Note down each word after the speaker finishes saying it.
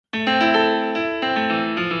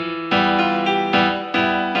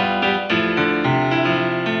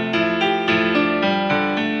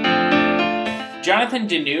Jonathan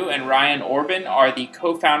Dinu and Ryan Orban are the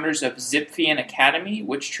co-founders of Zipfian Academy,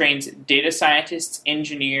 which trains data scientists,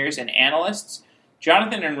 engineers, and analysts.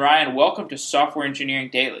 Jonathan and Ryan, welcome to Software Engineering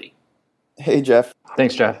Daily. Hey, Jeff.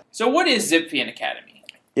 Thanks, Jeff. So what is Zipfian Academy?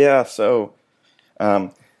 Yeah,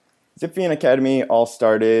 Zipfian Academy all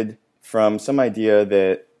started from some idea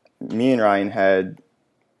that me and Ryan had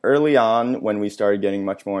early on when we started getting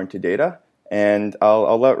much more into data. And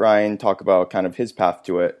I'll let Ryan talk about kind of his path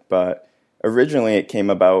to it, but originally, it came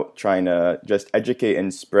about trying to just educate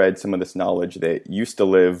and spread some of this knowledge that used to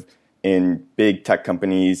live in big tech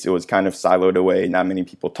companies. It was kind of siloed away. Not many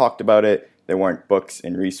people talked about it. There weren't books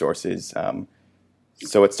and resources.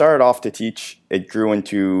 So it started off to teach. It grew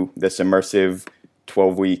into this immersive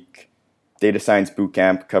 12-week data science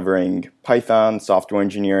bootcamp covering Python, software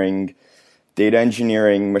engineering, data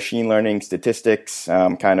engineering, machine learning, statistics,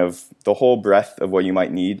 kind of the whole breadth of what you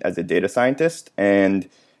might need as a data scientist. And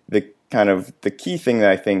the key thing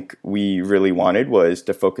that I think we really wanted was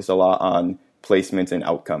to focus a lot on placements and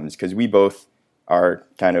outcomes, because we both are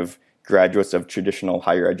kind of graduates of traditional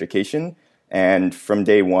higher education. And from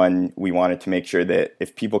day one, we wanted to make sure that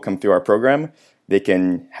if people come through our program, they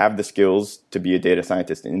can have the skills to be a data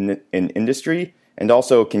scientist in industry, and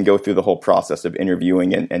also can go through the whole process of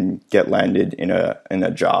interviewing and get landed in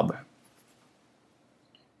a job.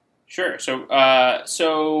 Sure.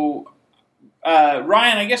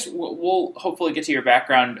 Ryan, I guess we'll hopefully get to your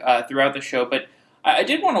background throughout the show, but I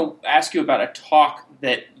did want to ask you about a talk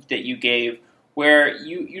that you gave where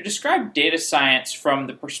you described data science from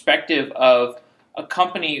the perspective of a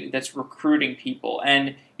company that's recruiting people.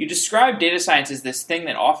 And you describe data science as this thing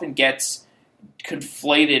that often gets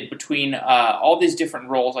conflated between all these different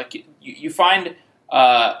roles. Like you find,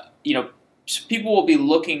 people will be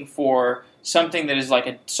looking for something that is like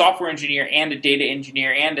a software engineer and a data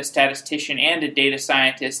engineer and a statistician and a data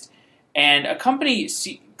scientist, and companies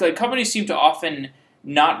seem to often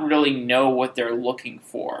not really know what they're looking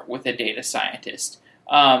for with a data scientist.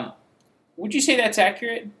 Would you say that's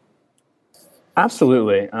accurate?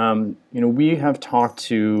 Absolutely. We have talked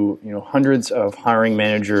to hundreds of hiring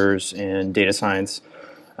managers and data science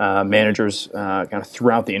managers kind of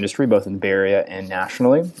throughout the industry, both in the Bay Area and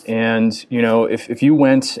nationally. And, if you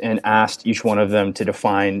went and asked each one of them to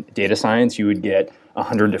define data science, you would get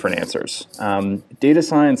 100 different answers. Data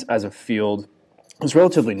science as a field is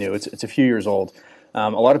relatively new. It's a few years old. A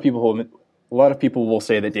lot of people will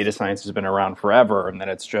say that data science has been around forever and that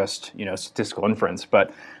it's just, statistical inference.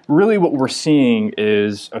 But really what we're seeing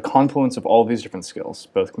is a confluence of all of these different skills,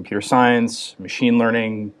 both computer science, machine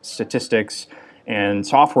learning, statistics, and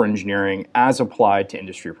software engineering as applied to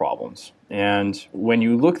industry problems. And when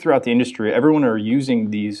you look throughout the industry, everyone are using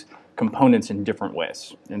these components in different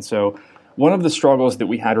ways. And so one of the struggles that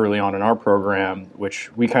we had early on in our program,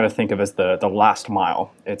 which we kind of think of as the last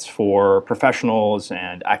mile, it's for professionals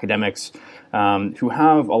and academics who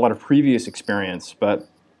have a lot of previous experience, but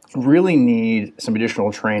really need some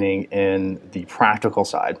additional training in the practical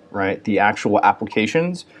side, right? The actual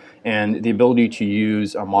applications and the ability to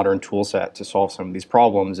use a modern tool set to solve some of these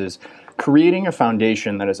problems is creating a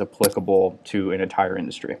foundation that is applicable to an entire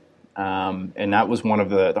industry. And that was one of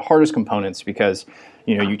the hardest components because,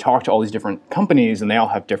 you talk to all these different companies and they all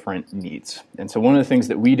have different needs. And so one of the things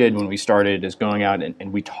that we did when we started is going out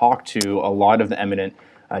and we talked to a lot of the eminent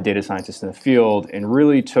data scientists in the field and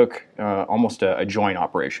really took almost a joint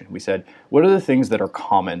operation. We said, what are the things that are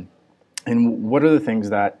common and what are the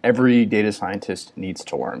things that every data scientist needs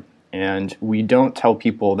to learn? And we don't tell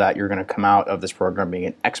people that you're going to come out of this program being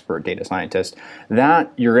an expert data scientist,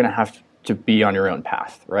 that you're going to have to be on your own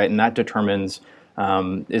path, right? And that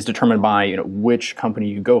is determined by which company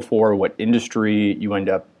you go for, what industry you end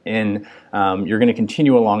up in. You're going to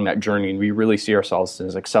continue along that journey, and we really see ourselves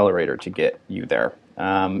as an accelerator to get you there.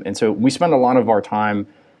 And so we spend a lot of our time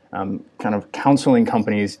kind of counseling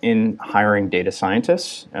companies in hiring data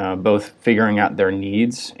scientists, both figuring out their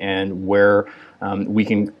needs and where we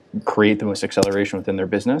can create the most acceleration within their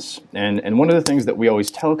business. And one of the things that we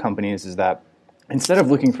always tell companies is that instead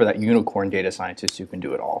of looking for that unicorn data scientist who can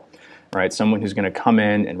do it all, right? Someone who's going to come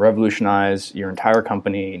in and revolutionize your entire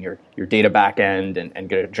company and your data backend and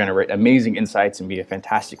going to generate amazing insights and be a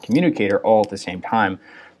fantastic communicator all at the same time.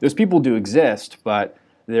 Those people do exist, but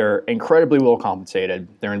they're incredibly well compensated.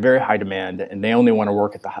 They're in very high demand, and they only want to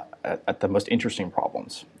work at the most interesting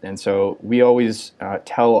problems. And so we always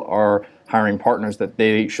tell our hiring partners that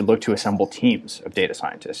they should look to assemble teams of data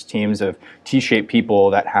scientists, teams of T-shaped people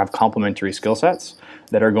that have complementary skill sets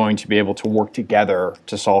that are going to be able to work together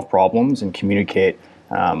to solve problems and communicate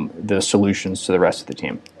the solutions to the rest of the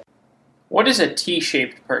team. What is a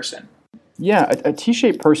T-shaped person? Yeah, a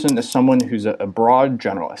T-shaped person is someone who's a broad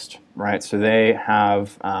generalist, right? So they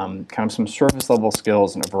have kind of some surface level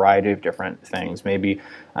skills in a variety of different things, maybe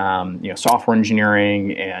software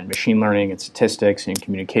engineering and machine learning and statistics and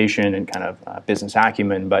communication and kind of business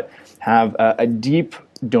acumen, but have a deep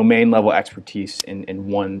domain level expertise in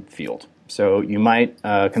one field. So you might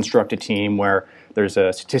construct a team where there's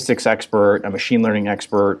a statistics expert, a machine learning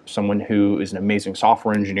expert, someone who is an amazing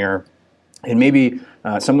software engineer, and maybe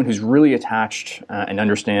someone who's really attached and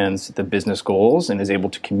understands the business goals and is able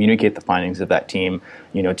to communicate the findings of that team,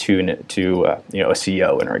 to a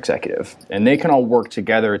CEO and our executive. And they can all work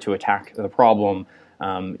together to attack the problem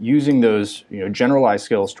using those generalized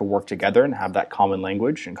skills to work together and have that common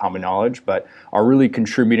language and common knowledge, but are really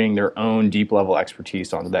contributing their own deep level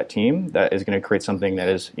expertise onto that team that is going to create something that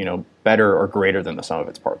is better or greater than the sum of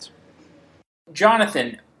its parts.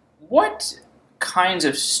 Jonathan, what kinds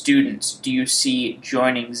of students do you see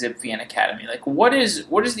joining ZipVN Academy? Like, what is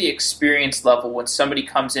the experience level when somebody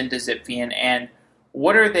comes into ZipVN, and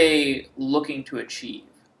what are they looking to achieve?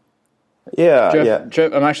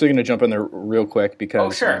 Jeff, I'm actually going to jump in there real quick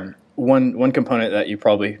because sure. One component that you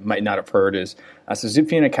probably might not have heard is so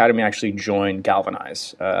ZipVN Academy actually joined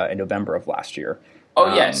Galvanize in November of last year.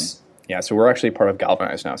 Oh, yes. Yeah, so we're actually part of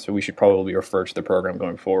Galvanize now, so we should probably refer to the program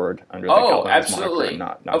going forward under the Galvanize moniker.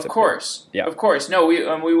 Not of course. Yeah. Of course. No, we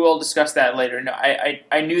will discuss that later. No,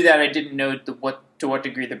 I knew that. I didn't know to what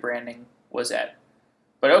degree the branding was at.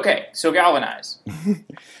 But okay, so Galvanize.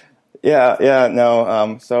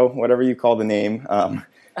 So whatever you call the name,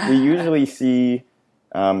 we usually see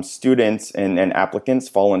students and applicants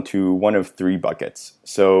fall into one of three buckets.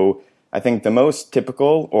 So I think the most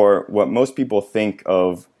typical, or what most people think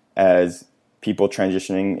of as people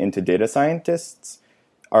transitioning into data scientists,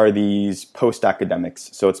 are these post-academics.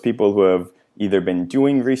 So it's people who have either been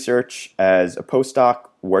doing research as a postdoc,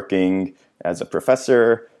 working as a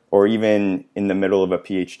professor, or even in the middle of a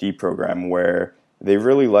PhD program where they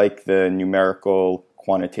really like the numerical,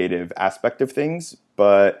 quantitative aspect of things,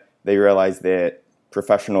 but they realize that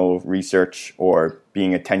professional research or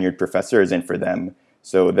being a tenured professor isn't for them.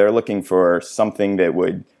 So they're looking for something that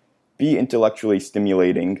would be intellectually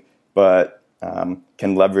stimulating, but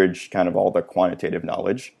can leverage kind of all the quantitative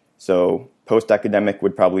knowledge. So post-academic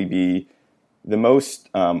would probably be the most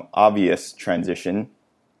obvious transition.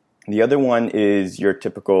 The other one is your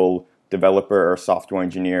typical developer or software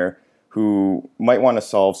engineer who might want to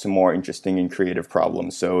solve some more interesting and creative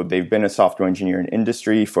problems. So they've been a software engineer in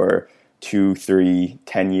industry for 2, 3,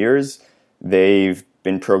 10 years. They've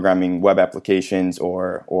been programming web applications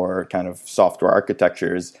or kind of software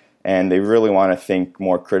architectures, and they really want to think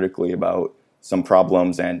more critically about some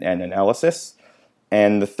problems and analysis.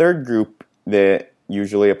 And the third group that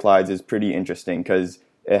usually applies is pretty interesting because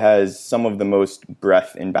it has some of the most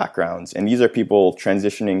breadth in backgrounds. And these are people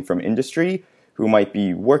transitioning from industry who might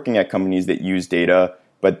be working at companies that use data,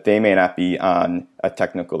 but they may not be on a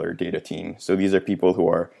technical or data team. So these are people who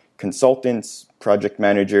are consultants, project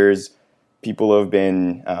managers, people who have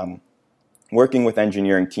been working with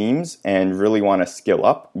engineering teams and really want to skill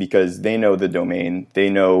up because they know the domain, they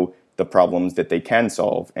know the problems that they can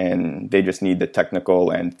solve, and they just need the technical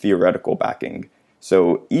and theoretical backing.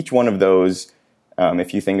 So each one of those,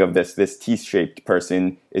 if you think of this T-shaped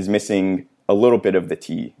person, is missing a little bit of the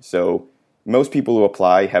T. So most people who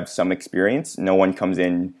apply have some experience. No one comes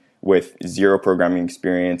in with zero programming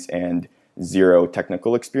experience and zero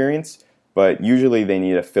technical experience, but usually they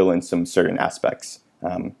need to fill in some certain aspects.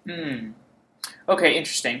 Okay,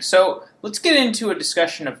 interesting. So let's get into a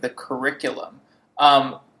discussion of the curriculum.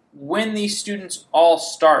 When these students all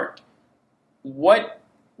start, what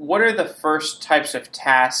are the first types of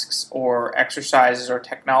tasks or exercises or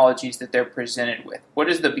technologies that they're presented with? What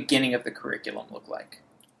does the beginning of the curriculum look like?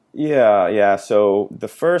 Yeah. So the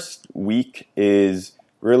first week is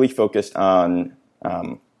really focused on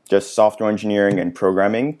just software engineering and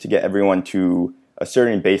programming to get everyone to a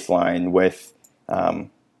certain baseline with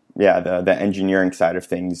the engineering side of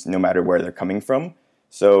things, no matter where they're coming from.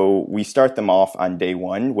 So we start them off on day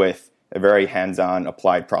one with a very hands-on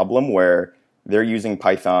applied problem where they're using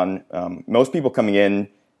Python. Most people coming in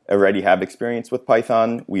already have experience with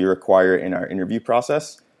Python. We require it in our interview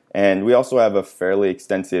process. And we also have a fairly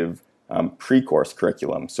extensive pre-course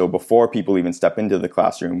curriculum. So before people even step into the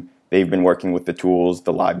classroom, they've been working with the tools,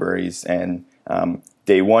 the libraries, and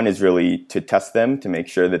day one is really to test them to make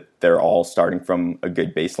sure that they're all starting from a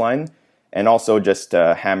good baseline, and also just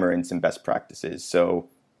to hammer in some best practices. So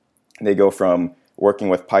they go from working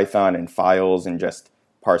with Python and files and just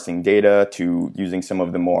parsing data to using some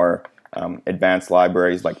of the more advanced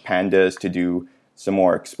libraries like pandas to do some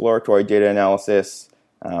more exploratory data analysis.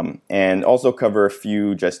 and also cover a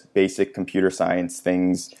few just basic computer science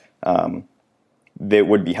things that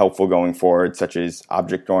would be helpful going forward, such as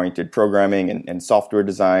object-oriented programming and software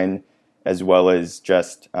design, as well as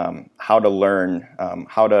just how to learn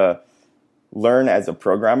as a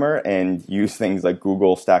programmer and use things like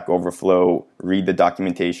Google Stack Overflow, read the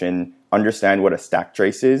documentation, understand what a stack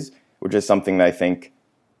trace is, which is something that I think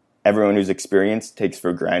everyone who's experienced takes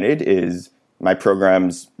for granted. Is my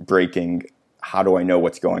program's breaking, how do I know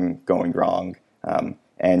what's going wrong?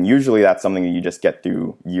 And usually that's something that you just get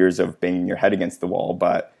through years of banging your head against the wall,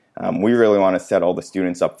 but we really want to set all the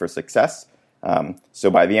students up for success.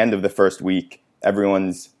 So by the end of the first week,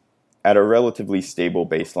 everyone's at a relatively stable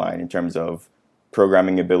baseline in terms of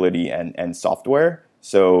programming ability and software.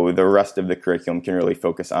 So the rest of the curriculum can really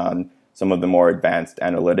focus on some of the more advanced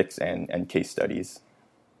analytics and case studies.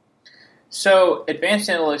 So advanced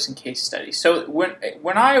analytics and case studies. So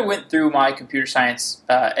when I went through my computer science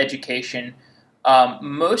education,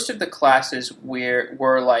 most of the classes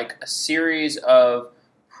were like a series of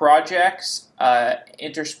projects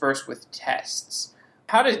interspersed with tests.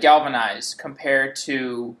 How does Galvanize compare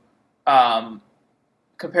to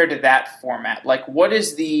that format? Like, what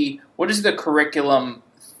is the curriculum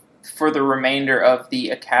for the remainder of the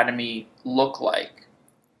academy look like?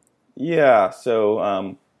 Yeah,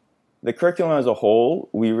 so the curriculum as a whole,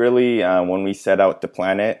 we really, when we set out to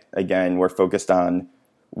plan it, again, we're focused on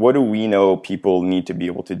what do we know people need to be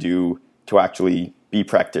able to do to actually be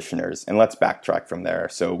practitioners? And let's backtrack from there.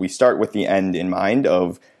 So we start with the end in mind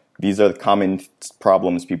of these are the common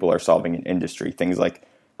problems people are solving in industry. Things like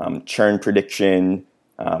churn prediction,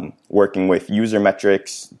 working with user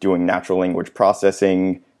metrics, doing natural language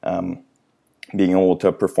processing, being able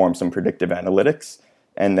to perform some predictive analytics.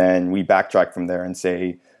 And then we backtrack from there and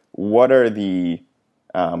say, what are the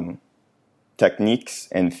techniques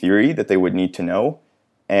and theory that they would need to know?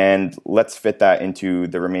 And let's fit that into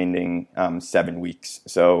the remaining 7 weeks.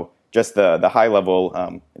 So just the high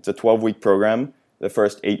level, it's a 12-week program. The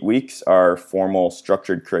first 8 weeks are formal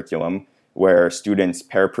structured curriculum where students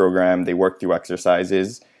pair program, they work through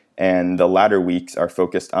exercises, and the latter weeks are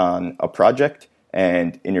focused on a project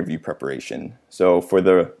and interview preparation. So for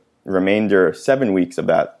the remainder 7 weeks of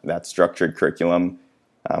that structured curriculum,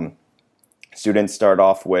 students start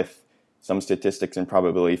off with some statistics and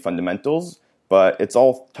probability fundamentals, but it's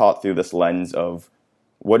all taught through this lens of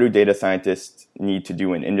what do data scientists need to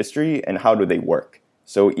do in industry and how do they work?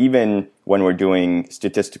 So even when we're doing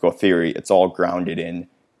statistical theory, it's all grounded in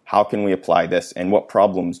how can we apply this and what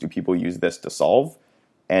problems do people use this to solve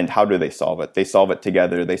and how do they solve it? They solve it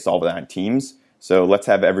together, they solve it on teams. So let's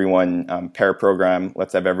have everyone pair program,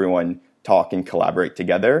 let's have everyone talk and collaborate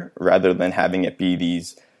together rather than having it be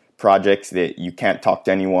these projects that you can't talk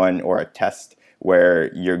to anyone or a test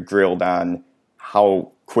where you're grilled on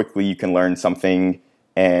how quickly you can learn something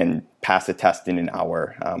and pass a test in an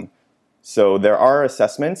hour. So there are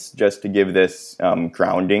assessments just to give this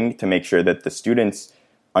grounding to make sure that the students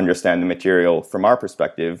understand the material from our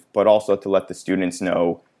perspective, but also to let the students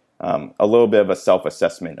know a little bit of a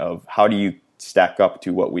self-assessment of how do you stack up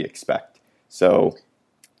to what we expect. So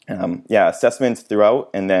assessments throughout,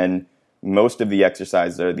 and then most of the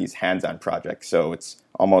exercises are these hands-on projects. So it's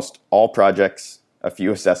almost all projects, a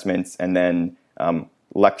few assessments, and then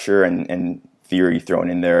lecture and theory thrown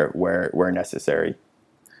in there where necessary.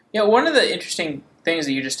 Yeah, one of the interesting things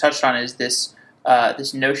that you just touched on is this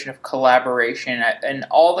notion of collaboration. And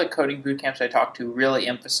all the coding boot camps I talk to really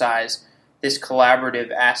emphasize this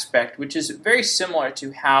collaborative aspect, which is very similar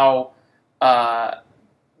to how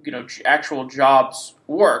actual jobs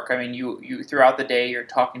work. I mean, you throughout the day you're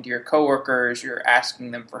talking to your coworkers, you're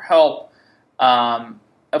asking them for help.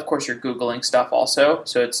 Of course, you're Googling stuff also.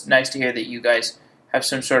 So it's nice to hear that you guys have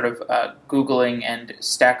some sort of Googling and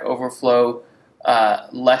Stack Overflow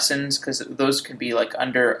lessons, because those can be like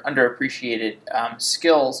underappreciated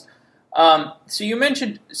skills. So you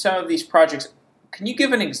mentioned some of these projects. Can you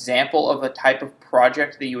give an example of a type of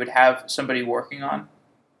project that you would have somebody working on?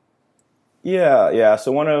 Yeah.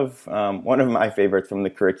 So one of my favorites from the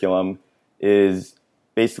curriculum is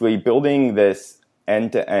basically building this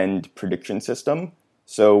end-to-end prediction system.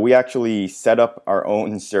 So we actually set up our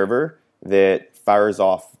own server that fires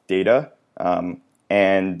off data,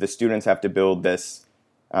 and the students have to build this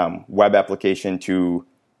web application to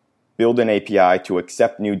build an API to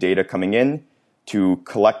accept new data coming in, to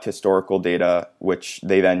collect historical data, which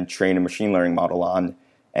they then train a machine learning model on.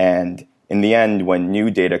 And in the end, when new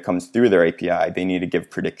data comes through their API, they need to give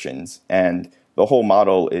predictions. And the whole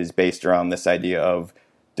model is based around this idea of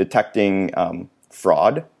detecting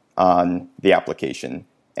fraud on the application.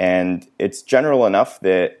 And it's general enough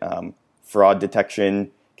that fraud detection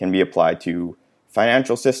can be applied to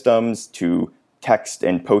financial systems, to text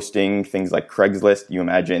and posting, things like Craigslist. You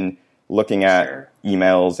imagine looking at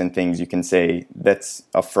emails and things, you can say that's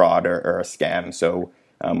a fraud or a scam. So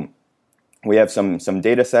we have some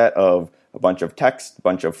data set of a bunch of text, a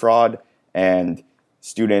bunch of fraud, and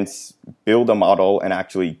students build a model and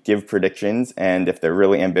actually give predictions. And if they're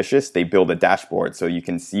really ambitious, they build a dashboard so you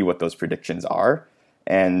can see what those predictions are.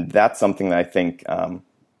 And that's something that I think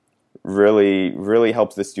really, really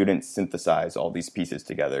helps the students synthesize all these pieces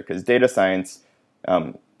together. Because data science,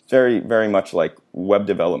 very, very much like web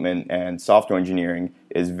development and software engineering,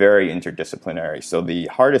 is very interdisciplinary. So the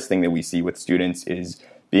hardest thing that we see with students is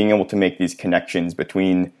being able to make these connections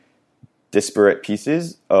between disparate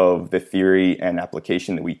pieces of the theory and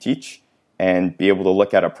application that we teach, and be able to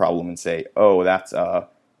look at a problem and say, oh, that's a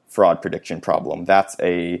fraud prediction problem. That's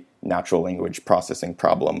a natural language processing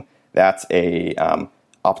problem. That's a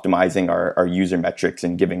optimizing our user metrics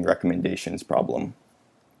and giving recommendations problem.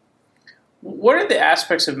 What are the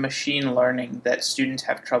aspects of machine learning that students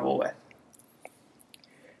have trouble with?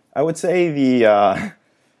 I would say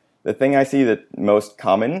the thing I see that most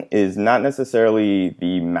common is not necessarily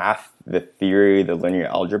the math, the theory, the linear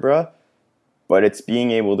algebra, but it's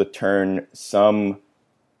being able to turn some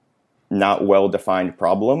not well-defined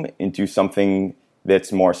problem into something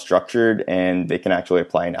that's more structured and they can actually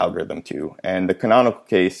apply an algorithm to. And the canonical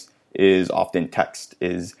case is often text.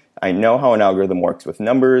 Is I know how an algorithm works with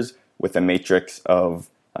numbers, with a matrix of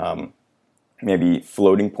maybe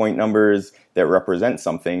floating point numbers that represent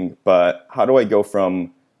something, but how do I go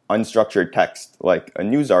from unstructured text, like a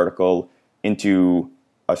news article, into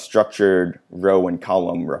a structured row and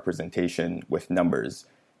column representation with numbers?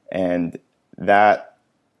 And that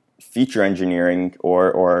feature engineering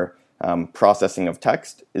or processing of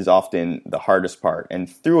text is often the hardest part. And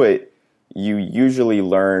through it, you usually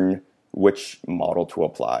learn which model to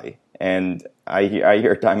apply. And I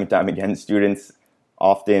hear time and time again, students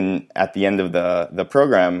often at the end of the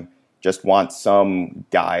program just want some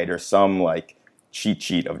guide or some like cheat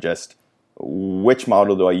sheet of just which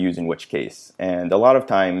model do I use in which case. And a lot of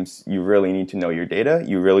times you really need to know your data.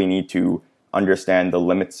 You really need to understand the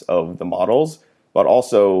limits of the models, but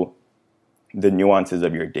also the nuances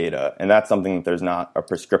of your data. And that's something that there's not a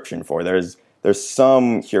prescription for. There's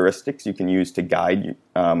some heuristics you can use to guide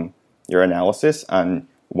your analysis on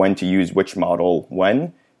when to use which model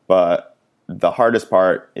when, but the hardest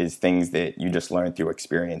part is things that you just learn through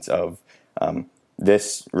experience of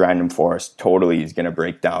this random forest totally is going to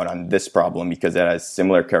break down on this problem because it has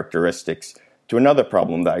similar characteristics to another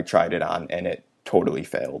problem that I tried it on and it totally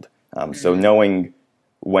failed. So knowing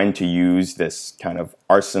when to use this kind of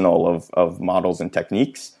arsenal of models and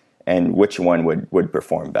techniques and which one would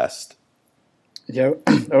perform best. Yeah,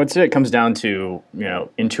 I would say it comes down to,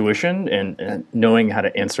 intuition and knowing how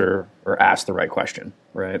to answer or ask the right question,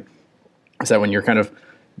 right? So when you're kind of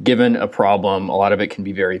given a problem, a lot of it can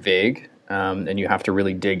be very vague, and you have to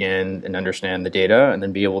really dig in and understand the data and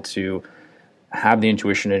then be able to have the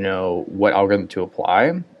intuition to know what algorithm to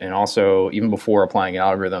apply. And also, even before applying an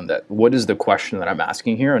algorithm, that what is the question that I'm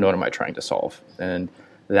asking here and what am I trying to solve? And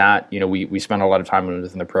that, we spend a lot of time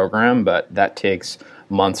within the program, but that takes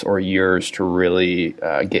months or years to really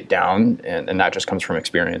get down. And that just comes from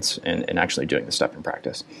experience and actually doing the stuff in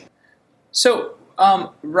practice. So,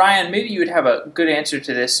 Ryan, maybe you would have a good answer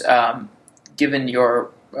to this, given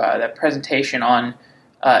your that presentation on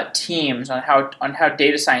teams, on how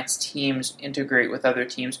data science teams integrate with other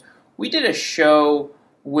teams. We did a show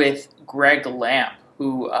with Greg Lamp,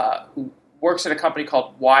 who works at a company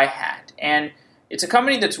called Yhat, and it's a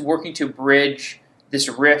company that's working to bridge this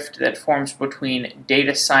rift that forms between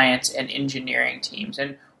data science and engineering teams.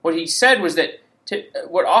 And what he said was that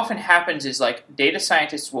what often happens is like data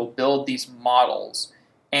scientists will build these models,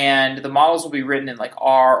 and the models will be written in like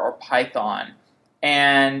R or Python,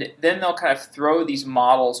 and then they'll kind of throw these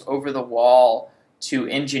models over the wall to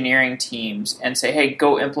engineering teams and say, hey,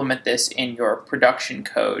 go implement this in your production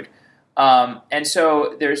code. And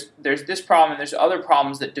so there's this problem, and there's other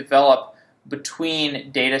problems that develop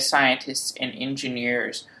between data scientists and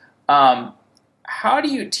engineers. How do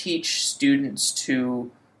you teach students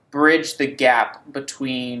to bridge the gap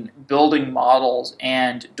between building models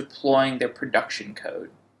and deploying their production code?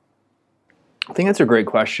 I think that's a great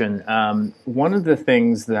question. One of the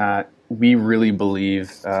things that we really believe,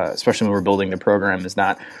 especially when we're building the program, is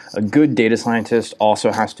that a good data scientist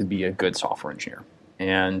also has to be a good software engineer.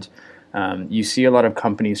 And you see a lot of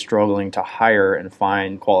companies struggling to hire and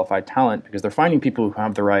find qualified talent because they're finding people who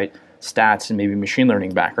have the right stats and maybe machine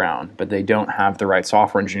learning background, but they don't have the right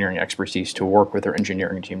software engineering expertise to work with their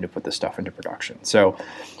engineering team to put this stuff into production. So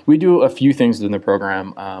we do a few things in the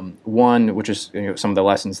program. One, which is some of the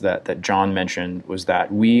lessons that John mentioned, was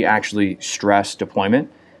that we actually stress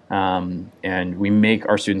deployment, and we make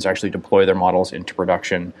our students actually deploy their models into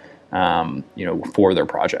production for their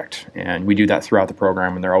project. And we do that throughout the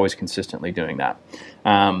program, and they're always consistently doing that.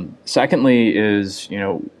 Secondly is,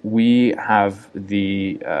 we have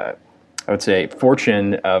the, I would say,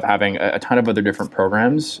 fortune of having a ton of other different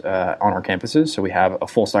programs on our campuses. So we have a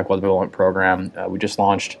full stack web development program. We just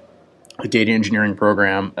launched a data engineering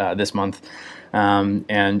program this month.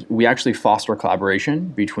 And we actually foster collaboration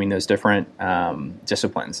between those different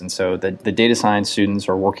disciplines. And so the data science students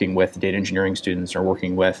are working with the data engineering students, are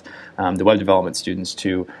working with the web development students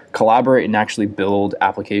to collaborate and actually build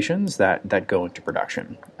applications that go into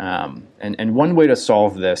production. And one way to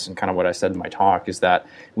solve this, and kind of what I said in my talk, is that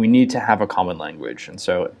we need to have a common language. And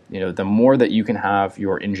so, the more that you can have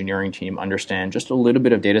your engineering team understand just a little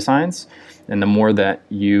bit of data science, and the more that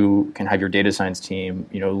you can have your data science team,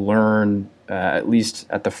 learn at least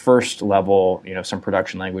at the first level, some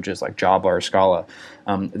production languages like Java or Scala,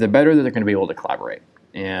 the better that they're going to be able to collaborate,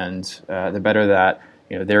 and the better that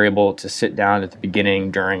they're able to sit down at the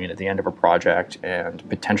beginning, during, and at the end of a project and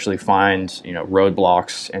potentially find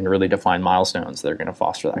roadblocks and really define milestones that are going to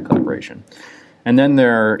foster that collaboration. And then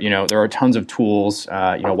there are tons of tools.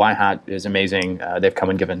 YHAT is amazing. They've come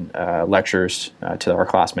and given lectures to our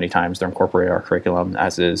class many times. They're incorporated our curriculum,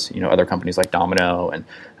 as is other companies like Domino and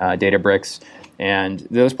Databricks. And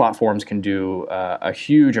those platforms can do a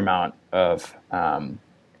huge amount of work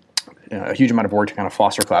to kind of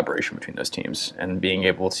foster collaboration between those teams, and being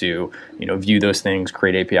able to view those things,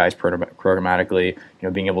 create APIs programmatically.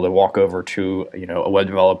 Being able to walk over to a web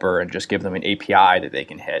developer and just give them an API that they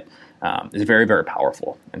can hit. Is very, very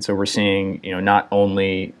powerful. And so we're seeing, not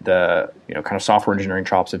only the, kind of software engineering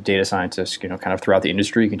chops of data scientists, kind of throughout the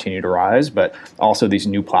industry continue to rise, but also these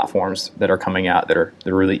new platforms that are coming out that are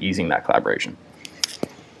really easing that collaboration.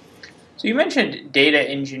 So you mentioned data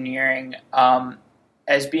engineering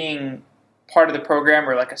as being part of the program,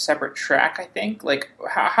 or like a separate track, I think. Like,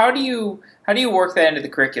 how do you work that into the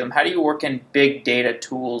curriculum? How do you work in big data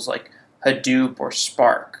tools like Hadoop or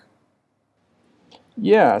Spark?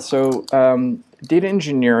 Yeah, so data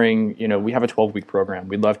engineering, we have a 12-week program.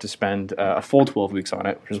 We'd love to spend a full 12 weeks on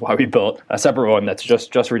it, which is why we built a separate one that's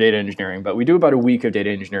just for data engineering. But we do about a week of data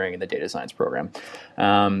engineering in the data science program.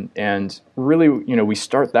 And really, we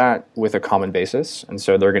start that with a common basis. And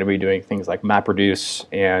so they're going to be doing things like MapReduce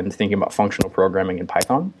and thinking about functional programming in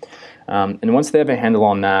Python. And once they have a handle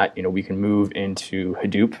on that, we can move into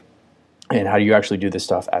Hadoop and how do you actually do this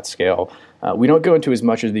stuff at scale. We don't go into as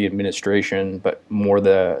much of the administration, but more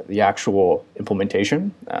the actual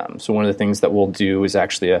implementation. So one of the things that we'll do is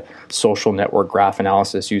actually a social network graph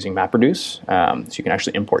analysis using MapReduce. So you can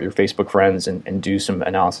actually import your Facebook friends and do some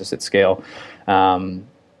analysis at scale. And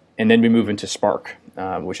then we move into Spark,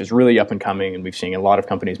 which is really up and coming, and we've seen a lot of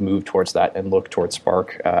companies move towards that and look towards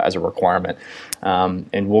Spark as a requirement.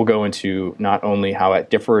 And we'll go into not only how it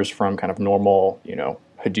differs from kind of normal,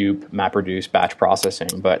 Hadoop, MapReduce, batch processing,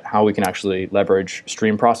 but how we can actually leverage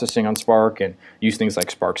stream processing on Spark and use things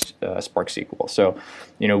like Spark SQL. So,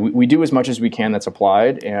 we do as much as we can that's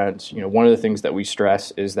applied, and one of the things that we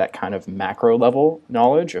stress is that kind of macro level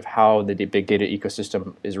knowledge of how the big data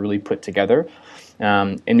ecosystem is really put together.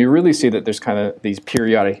 And we really see that there's kind of these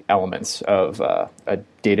periodic elements of a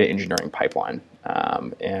data engineering pipeline.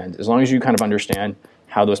 And as long as you kind of understand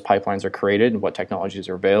how those pipelines are created and what technologies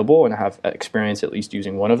are available, and have experience at least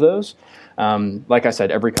using one of those. Like I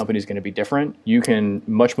said, every company is going to be different. You can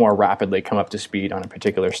much more rapidly come up to speed on a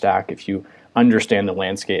particular stack if you understand the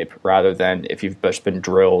landscape, rather than if you've just been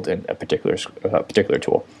drilled in a particular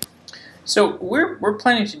tool. So we're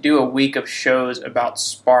planning to do a week of shows about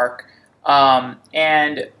Spark,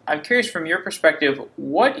 and I'm curious, from your perspective,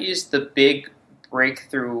 what is the big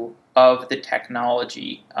breakthrough of the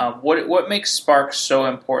technology? What makes Spark so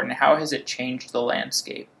important? How has it changed the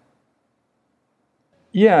landscape?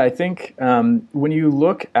 Yeah, I think when you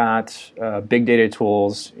look at big data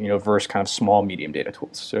tools, versus kind of small, medium data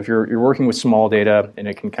tools. So if you're working with small data and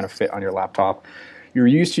it can kind of fit on your laptop, you're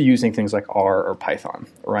used to using things like R or Python,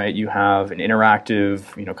 right? You have an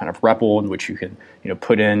interactive, kind of REPL in which you can,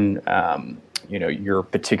 put in your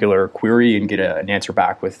particular query and get an answer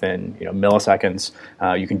back within milliseconds.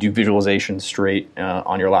 You can do visualizations straight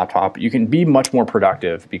on your laptop. You can be much more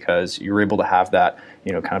productive because you're able to have that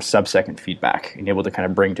kind of sub-second feedback and able to kind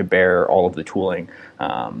of bring to bear all of the tooling,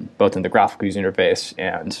 both in the graphical user interface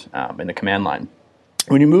and in the command line.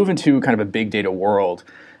 When you move into kind of a big data world,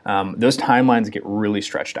 those timelines get really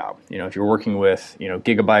stretched out. If you're working with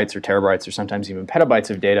gigabytes or terabytes or sometimes even petabytes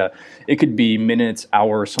of data, it could be minutes,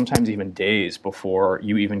 hours, sometimes even days before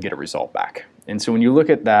you even get a result back. And so when you look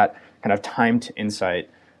at that kind of time to insight,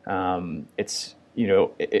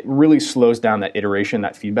 it really slows down that iteration,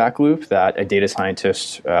 that feedback loop that a data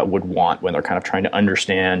scientist would want when they're kind of trying to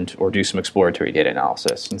understand or do some exploratory data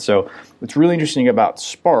analysis. And so what's really interesting about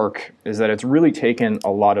Spark is that it's really taken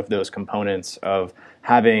a lot of those components of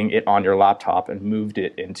having it on your laptop and moved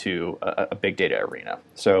it into a big data arena.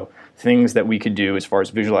 So things that we could do as far as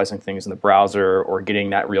visualizing things in the browser or getting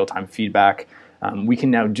that real-time feedback, we can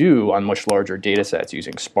now do on much larger data sets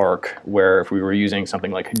using Spark, where if we were using something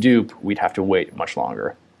like Hadoop, we'd have to wait much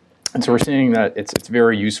longer. And so we're seeing that it's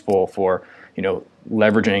very useful for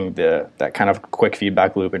leveraging that kind of quick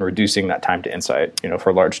feedback loop and reducing that time to insight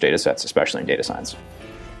for large data sets, especially in data science.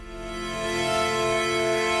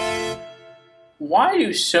 Why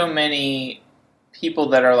do so many people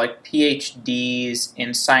that are like PhDs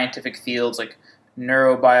in scientific fields like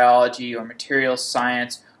neurobiology or materials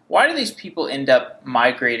science, why do these people end up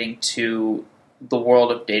migrating to the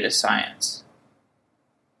world of data science?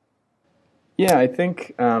 Yeah, I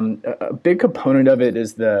think a big component of it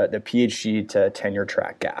is the PhD to tenure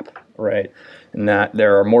track gap, right? And that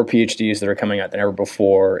there are more PhDs that are coming out than ever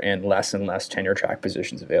before and less tenure track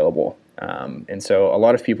positions available. And so a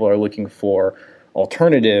lot of people are looking for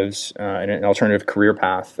alternatives and an alternative career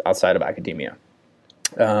path outside of academia.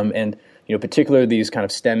 And particularly these kind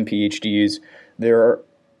of STEM PhDs, they're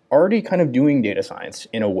already kind of doing data science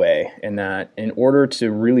in a way, in that in order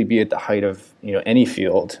to really be at the height of any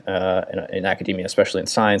field in academia, especially in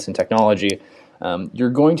science and technology, you're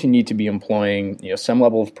going to need to be employing some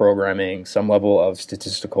level of programming, some level of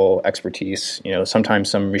statistical expertise, sometimes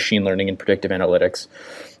some machine learning and predictive analytics,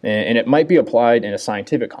 and it might be applied in a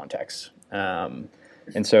scientific context.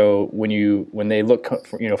 And so when they look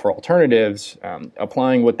for alternatives,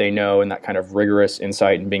 applying what they know and that kind of rigorous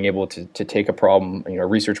insight and being able to take a problem, a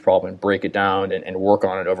research problem, and break it down and work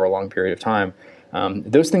on it over a long period of time,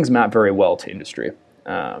 those things map very well to industry.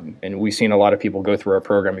 And we've seen a lot of people go through our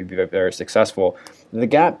program and be very successful. The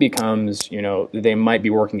gap becomes, they might be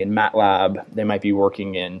working in MATLAB, they might be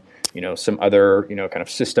working in, some other, kind of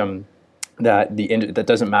system that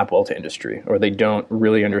doesn't map well to industry, or they don't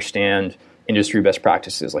really understand industry best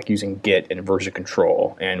practices like using Git and version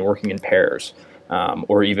control and working in pairs,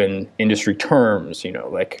 or even industry terms,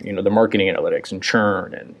 the marketing analytics and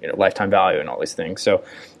churn and lifetime value and all these things. So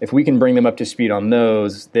if we can bring them up to speed on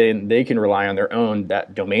those, then they can rely on their own,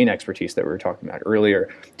 that domain expertise that we were talking about earlier,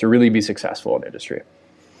 to really be successful in industry.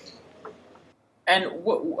 And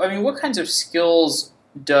what kinds of skills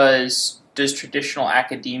does traditional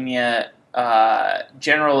academia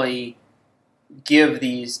generally give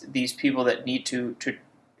these people that need to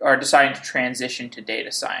are deciding to transition to data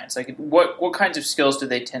science? Like, what kinds of skills do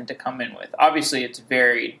they tend to come in with? Obviously, it's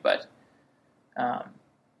varied, but I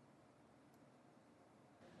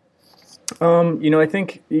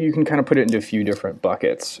think you can kind of put it into a few different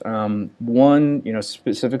buckets. One,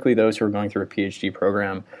 specifically those who are going through a PhD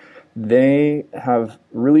program, they have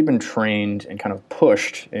really been trained and kind of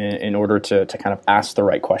pushed in order to kind of ask the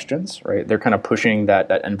right questions, right? They're kind of pushing that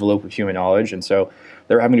envelope of human knowledge, and so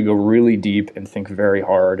they're having to go really deep and think very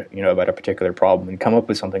hard, about a particular problem and come up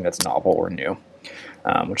with something that's novel or new,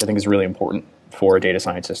 which I think is really important for a data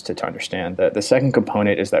scientist to understand. The second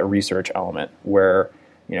component is that research element, where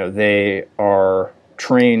they are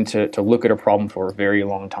trained to look at a problem for a very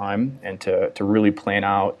long time and to really plan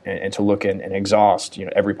out and to look and exhaust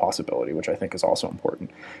every possibility, which I think is also important.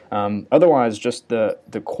 Otherwise, just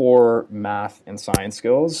the core math and science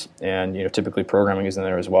skills, and typically programming is in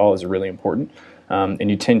there as well, is really important. And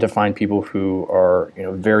you tend to find people who are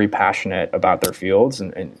very passionate about their fields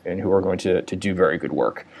and who are going to do very good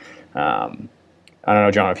work. I don't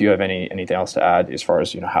know, John, if you have anything else to add as far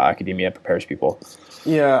as how academia prepares people.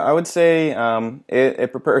 Yeah, I would say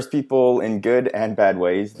it prepares people in good and bad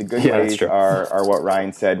ways. The good ways are what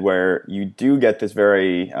Ryan said, where you do get this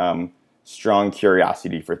very strong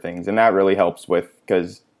curiosity for things, and that really helps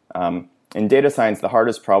because in data science, the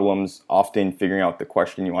hardest problem's often figuring out the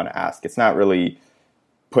question you want to ask. It's not really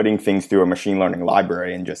putting things through a machine learning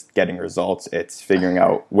library and just getting results. It's figuring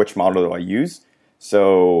out which model do I use.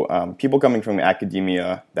 So people coming from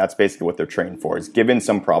academia, that's basically what they're trained for, is given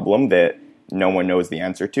some problem that no one knows the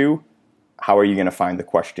answer to, how are you going to find the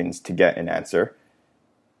questions to get an answer?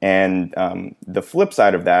 And the flip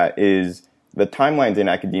side of that is the timelines in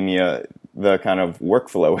academia, the kind of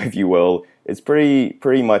workflow, if you will, is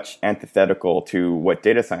pretty much antithetical to what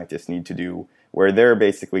data scientists need to do, where they're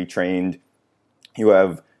basically trained. You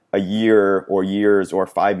have a year or years or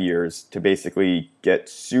 5 years to basically get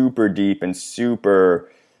super deep and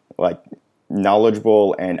super like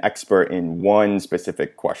knowledgeable and expert in one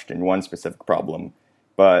specific question, one specific problem.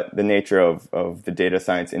 But the nature of the data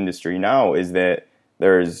science industry now is that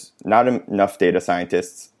there's not enough data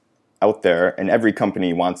scientists out there, and every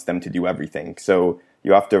company wants them to do everything. So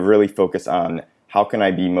you have to really focus on how can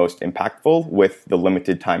I be most impactful with the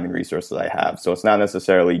limited time and resources I have. So it's not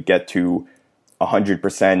necessarily get to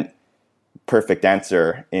 100% perfect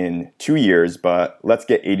answer in 2 years, but let's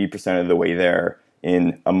get 80% of the way there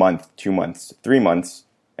in a month, 2 months, 3 months,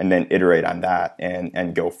 and then iterate on that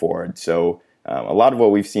and go forward. So a lot of what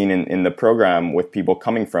we've seen in the program with people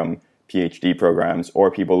coming from PhD programs or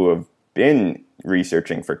people who have been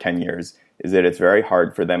researching for 10 years is that it's very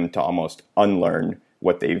hard for them to almost unlearn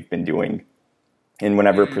what they've been doing. And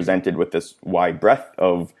whenever presented with this wide breadth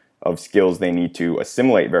of skills they need to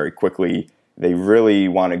assimilate very quickly, they really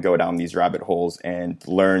want to go down these rabbit holes and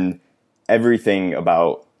learn everything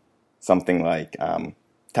about something like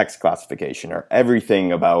text classification or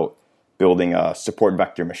everything about building a support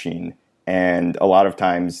vector machine. And a lot of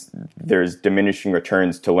times there's diminishing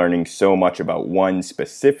returns to learning so much about one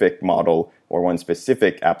specific model or one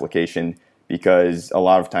specific application, because a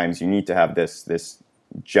lot of times you need to have this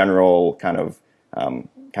general kind of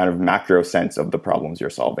macro sense of the problems you're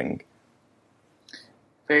solving.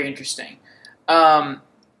 Very interesting.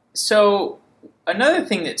 So another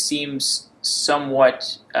thing that seems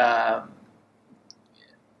somewhat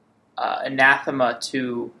anathema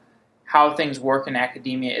to how things work in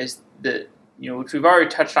academia is which we've already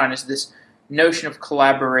touched on, is this notion of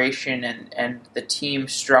collaboration and the team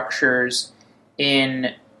structures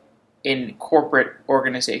in corporate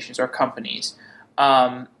organizations or companies.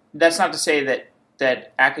 That's not to say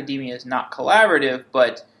that academia is not collaborative,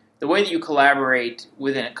 but the way that you collaborate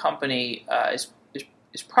within a company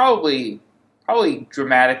is probably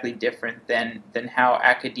dramatically different than how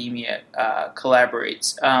academia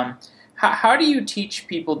collaborates. How do you teach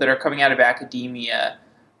people that are coming out of academia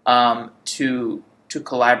to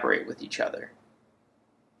collaborate with each other?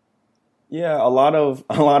 Yeah, a lot of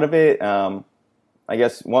it. I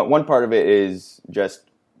guess one part of it is just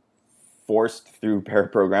forced through pair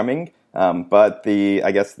programming, but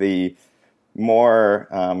the more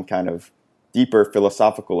kind of deeper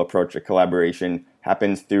philosophical approach to collaboration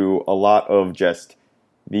happens through a lot of just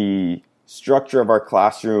the structure of our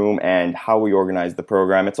classroom and how we organize the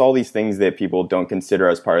program. It's all these things that people don't consider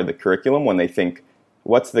as part of the curriculum when they think,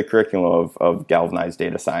 what's the curriculum of Galvanize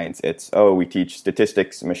data science? It's, we teach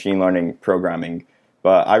statistics, machine learning, programming.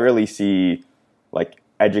 But I really see like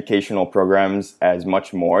educational programs as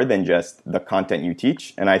much more than just the content you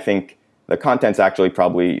teach. And I think the content's actually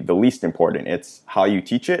probably the least important. It's how you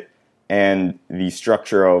teach it and the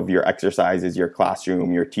structure of your exercises, your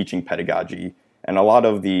classroom, your teaching pedagogy. And a lot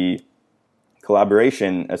of the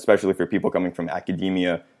collaboration, especially for people coming from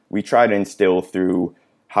academia, we try to instill through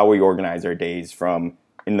how we organize our days. From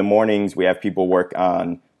in the mornings, we have people work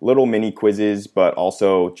on little mini quizzes, but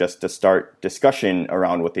also just to start discussion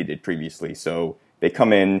around what they did previously. So they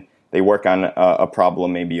come in, they work on a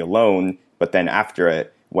problem maybe alone, but then after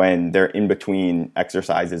it, when they're in between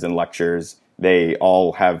exercises and lectures, they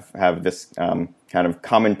all have this kind of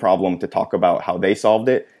common problem to talk about how they solved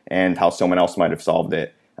it and how someone else might have solved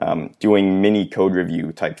it, doing mini code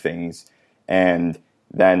review type things. And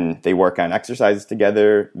then they work on exercises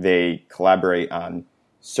together. They collaborate on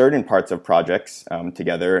certain parts of projects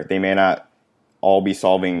together. They may not all be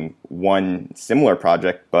solving one similar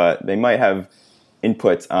project, but they might have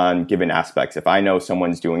inputs on given aspects. If I know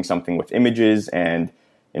someone's doing something with images, and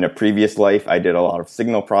in a previous life I did a lot of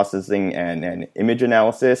signal processing and image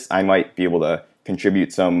analysis, I might be able to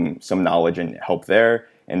contribute some knowledge and help there.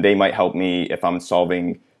 And they might help me if I'm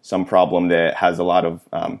solving some problem that has a lot of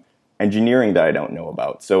engineering that I don't know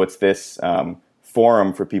about. So it's this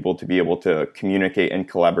forum for people to be able to communicate and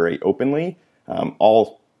collaborate openly,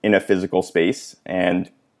 all in a physical space, and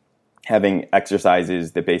having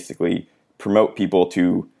exercises that basically promote people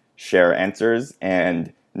to share answers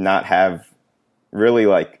and not have really,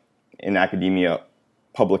 like in academia,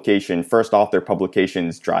 first author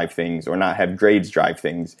publications drive things, or not have grades drive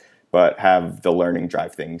things, but have the learning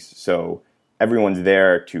drive things. So everyone's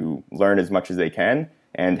there to learn as much as they can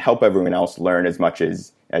and help everyone else learn as much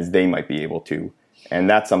as they might be able to. And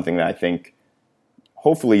that's something that I think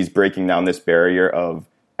hopefully is breaking down this barrier of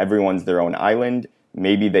everyone's their own island.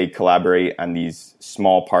 Maybe they collaborate on these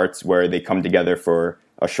small parts where they come together for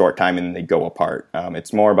a short time and they go apart.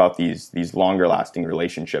 It's more about these longer lasting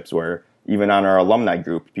relationships where even on our alumni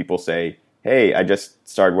group, people say, hey, I just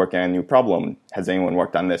started working on a new problem. Has anyone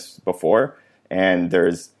worked on this before? And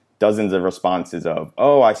there's dozens of responses of,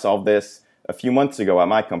 oh, I solved this a few months ago at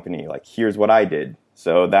my company. Like, here's what I did.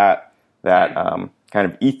 So that kind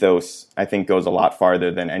of ethos, I think, goes a lot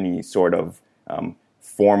farther than any sort of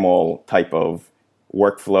formal type of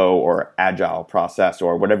workflow or agile process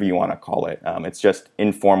or whatever you want to call it. It's just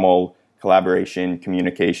informal collaboration,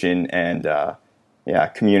 communication, and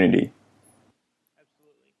community.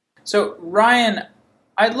 Absolutely. So, Ryan,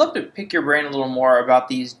 I'd love to pick your brain a little more about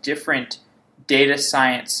these different data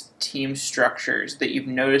science team structures that you've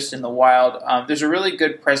noticed in the wild. There's a really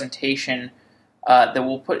good presentation that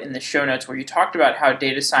we'll put in the show notes where you talked about how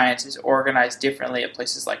data science is organized differently at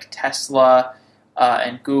places like Tesla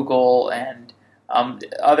and Google and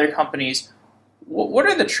other companies. What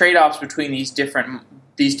are the trade-offs between these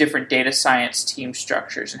different data science team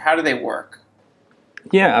structures, and how do they work?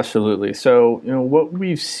 Yeah, absolutely. So, what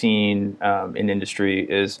we've seen in industry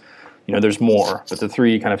is, there's more, but the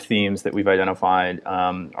three kind of themes that we've identified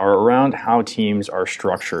are around how teams are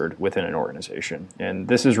structured within an organization. And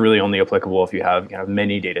this is really only applicable if you have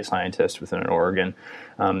many data scientists within an org.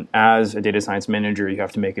 As a data science manager, you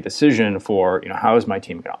have to make a decision for, how is my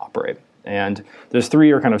team going to operate? And those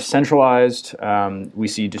three are kind of centralized, we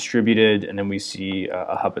see distributed, and then we see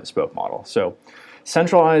a hub and spoke model. So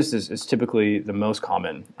centralized is typically the most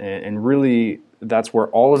common, and really that's where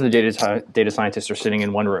all of the data scientists are sitting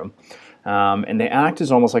in one room, and they act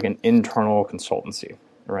as almost like an internal consultancy,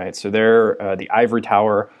 right? So they're the ivory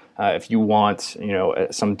tower. If you want,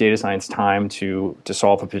 some data science time to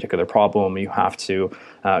solve a particular problem, you have to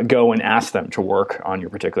go and ask them to work on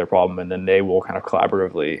your particular problem, and then they will kind of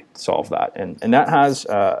collaboratively solve that. And that has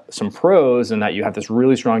some pros in that you have this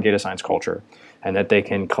really strong data science culture, and that they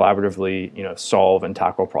can collaboratively, solve and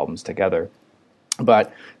tackle problems together.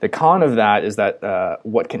 But the con of that is that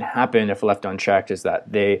what can happen if left unchecked is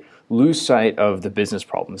that they lose sight of the business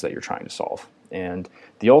problems that you're trying to solve. And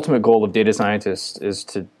the ultimate goal of data scientists is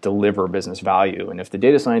to deliver business value. And if the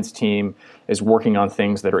data science team is working on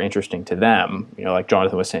things that are interesting to them, like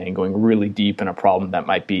Jonathan was saying, going really deep in a problem that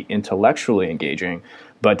might be intellectually engaging,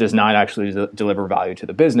 but does not actually deliver value to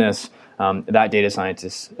the business, that data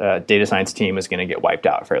science team is going to get wiped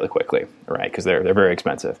out fairly quickly, right? Because they're very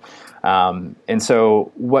expensive. And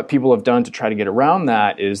so what people have done to try to get around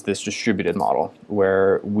that is this distributed model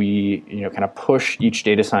where we kind of push each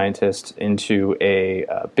data scientist into a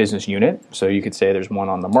business unit. So you could say there's one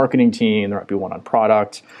on the marketing team, there might be one on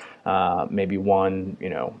product, maybe one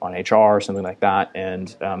on HR or something like that.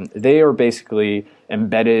 And they are basically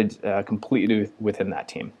embedded completely within that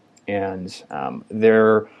team. And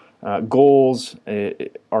their goals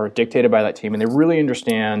are dictated by that team, and they really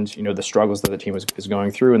understand, the struggles that the team is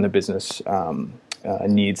going through and the business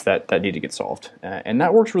needs that need to get solved. And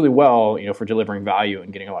that works really well, for delivering value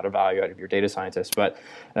and getting a lot of value out of your data scientists. But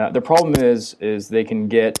the problem is they can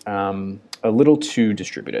get a little too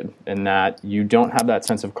distributed in that you don't have that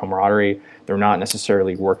sense of camaraderie. They're not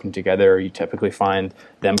necessarily working together. You typically find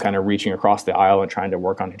them kind of reaching across the aisle and trying to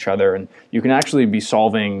work on each other. And you can actually be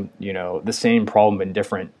solving, the same problem in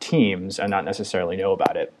different teams and not necessarily know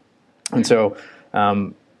about it. And so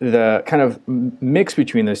the kind of mix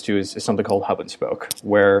between those two is something called hub and spoke,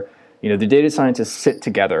 where the data scientists sit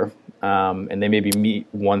together and they maybe meet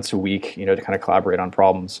once a week, to kind of collaborate on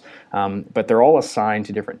problems, but they're all assigned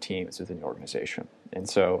to different teams within the organization. And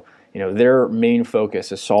so their main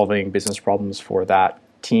focus is solving business problems for that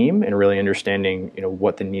team and really understanding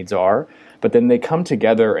what the needs are. But then they come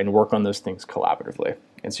together and work on those things collaboratively.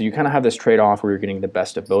 And so you kind of have this trade-off where you're getting the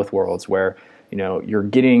best of both worlds, where you're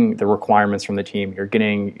getting the requirements from the team. You're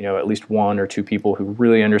getting, at least one or two people who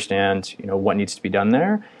really understand, what needs to be done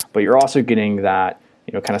there. But you're also getting that,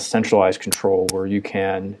 kind of centralized control where you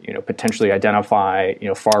can, potentially identify,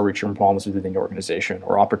 far-reaching problems within the organization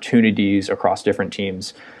or opportunities across different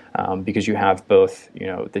teams, because you have both,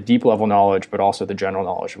 the deep-level knowledge, but also the general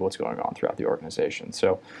knowledge of what's going on throughout the organization.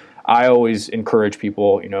 So I always encourage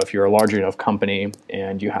people, if you're a large enough company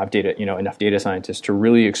and you have data, enough data scientists to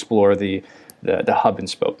really explore the hub and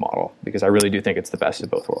spoke model, because I really do think it's the best of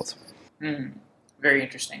both worlds. Very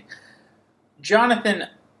interesting. Jonathan,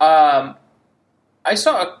 I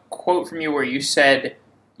saw a quote from you where you said,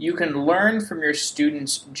 you can learn from your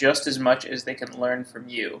students just as much as they can learn from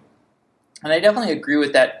you. And I definitely agree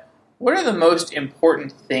with that. What are the most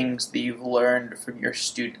important things that you've learned from your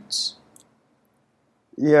students?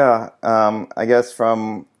 Yeah, I guess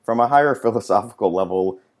from a higher philosophical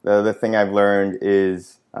level, the thing I've learned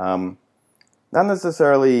is not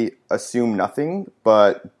necessarily assume nothing,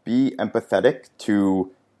 but be empathetic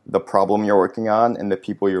to the problem you're working on and the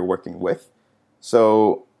people you're working with.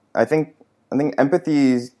 So I think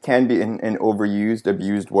empathy can be an overused,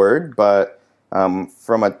 abused word, but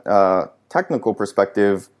From a technical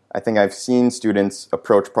perspective, I think I've seen students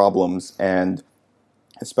approach problems, and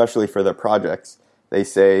especially for their projects, they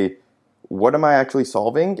say, what am I actually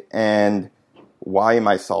solving and why am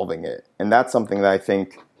I solving it? And that's something that I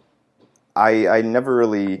think I never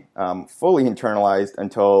really fully internalized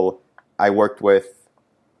until I worked with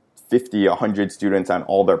 50, 100 students on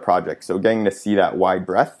all their projects. So getting to see that wide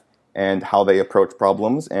breadth and how they approach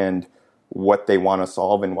problems and what they want to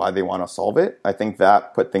solve and why they want to solve it, I think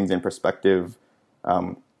that put things in perspective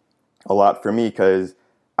a lot for me, because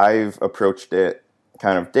I've approached it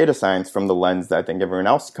kind of data science from the lens that I think everyone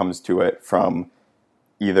else comes to it from,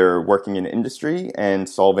 either working in industry and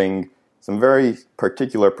solving some very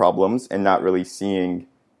particular problems and not really seeing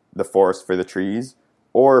the forest for the trees,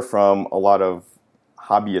 or from a lot of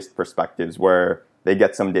hobbyist perspectives where they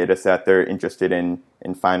get some data set, they're interested in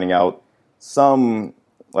finding out some,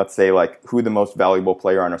 let's say, like who the most valuable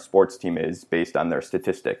player on a sports team is based on their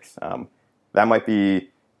statistics. That might be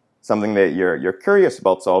something that you're curious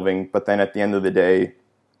about solving, but then at the end of the day,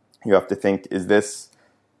 you have to think, is this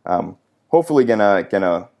hopefully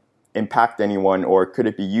gonna impact anyone, or could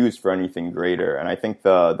it be used for anything greater? And I think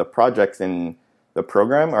the projects in the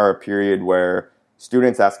program are a period where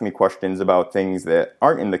students ask me questions about things that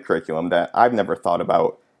aren't in the curriculum that I've never thought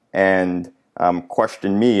about, and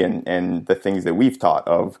question me and the things that we've taught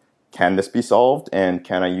of, can this be solved, and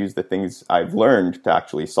can I use the things I've learned to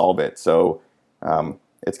actually solve it? So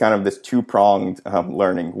it's kind of this two-pronged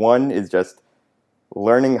learning. One is just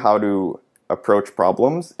learning how to approach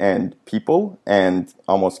problems and people and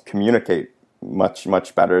almost communicate much,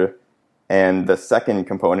 much better. And the second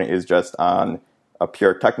component is just on a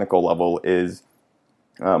pure technical level is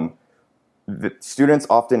the students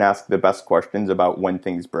often ask the best questions about when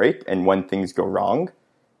things break and when things go wrong.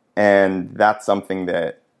 And that's something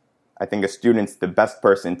that I think a student's the best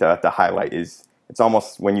person to highlight. Is it's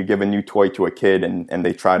almost when you give a new toy to a kid and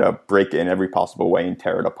they try to break it in every possible way and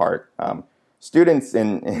tear it apart. Students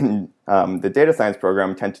in the data science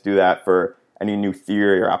program tend to do that for any new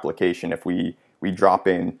theory or application. If we drop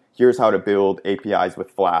in, here's how to build APIs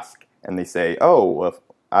with Flask, and they say, oh, well,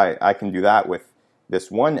 I can do that with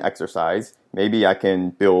this one exercise. Maybe I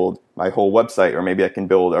can build my whole website, or maybe I can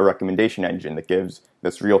build a recommendation engine that gives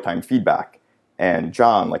this real-time feedback. And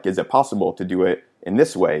John, like, is it possible to do it in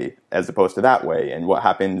this way as opposed to that way? And what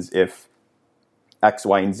happens if X,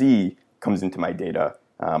 Y, and Z comes into my data?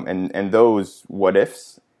 And those what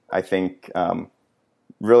ifs, I think,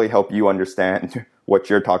 really help you understand what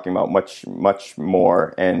you're talking about much, much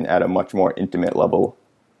more and at a much more intimate level.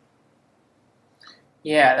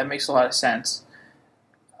 Yeah, that makes a lot of sense.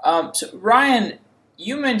 So Ryan,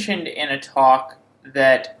 you mentioned in a talk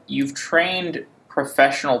that you've trained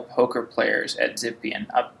professional poker players at Zippian.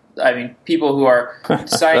 I mean, people who are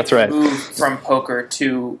deciding to move from poker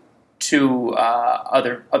to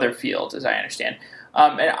other fields, as I understand.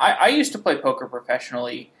 And I used to play poker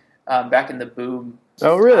professionally back in the boom.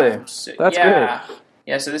 Oh, really? That's yeah. great.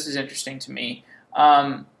 Yeah, so this is interesting to me.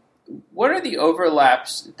 What are the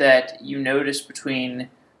overlaps that you notice between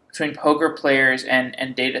poker players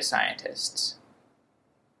and data scientists?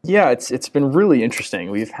 Yeah, it's been really interesting.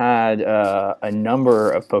 We've had a number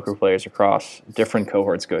of poker players across different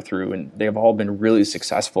cohorts go through, and they've all been really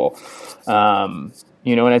successful. And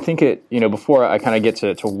I think before I kind of get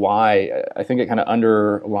to why, I think it kind of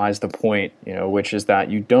underlies the point, which is that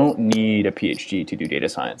you don't need a PhD to do data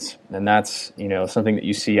science. And that's, something that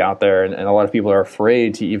you see out there, and a lot of people are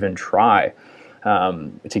afraid to even try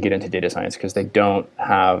to get into data science because they don't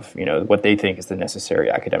have, what they think is the necessary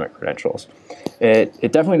academic credentials. It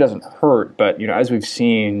definitely doesn't hurt, but, as we've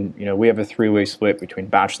seen, we have a three-way split between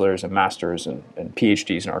bachelors and masters and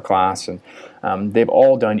PhDs in our class, and they've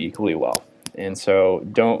all done equally well. And so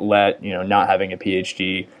don't let, not having a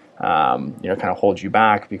PhD, kind of hold you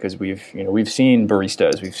back, because we've seen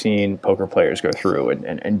baristas, we've seen poker players go through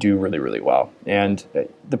and do really, really well. And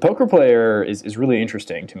the poker player is really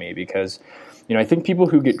interesting to me because, I think people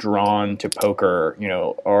who get drawn to poker,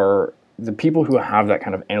 are the people who have that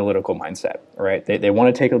kind of analytical mindset, right? They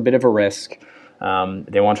want to take a bit of a risk. They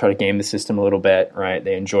want to try to game the system a little bit, right?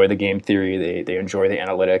 They enjoy the game theory. They enjoy the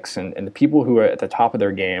analytics. And the people who are at the top of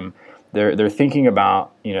their game, they're thinking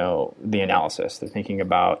about, the analysis. They're thinking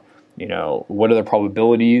about, what are the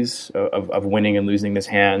probabilities of winning and losing this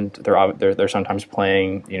hand. They're sometimes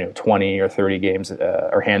playing, 20 or 30 games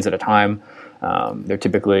or hands at a time. They're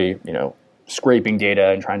typically, scraping data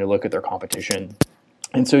and trying to look at their competition.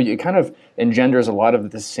 And so it kind of engenders a lot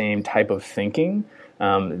of the same type of thinking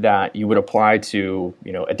that you would apply to,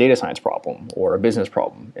 a data science problem or a business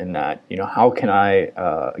problem, in that, how can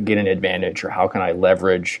I get an advantage, or how can I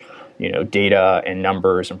leverage, data and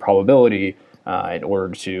numbers and probability in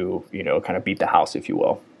order to, kind of beat the house, if you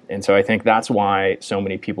will. And so I think that's why so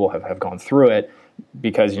many people have gone through it,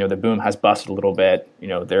 because, the boom has busted a little bit.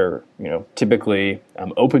 They're, typically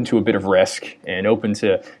open to a bit of risk and open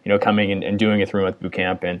to, coming and doing a 3-month boot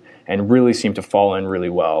camp and really seem to fall in really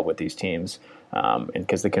well with these teams. And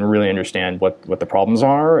because they can really understand what the problems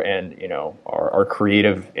are and, are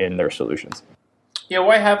creative in their solutions. Yeah,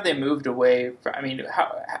 why have they moved away?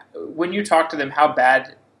 When you talk to them, how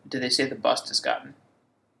bad do they say the bust has gotten?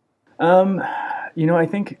 I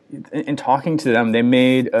think in talking to them, they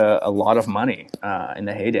made a lot of money in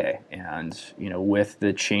the heyday. And, with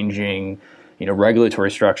the changing, regulatory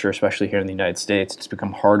structure, especially here in the United States, it's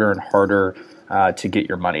become harder and harder to get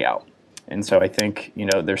your money out. And so I think,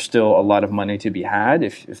 there's still a lot of money to be had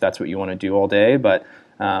if that's what you want to do all day. But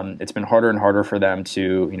it's been harder and harder for them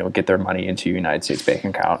to, get their money into a United States bank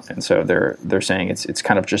account. And so they're saying it's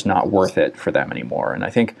kind of just not worth it for them anymore. And I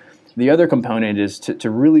think the other component is to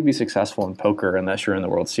really be successful in poker, unless you're in the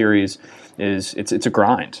World Series, is it's a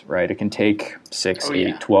grind, right? It can take 6,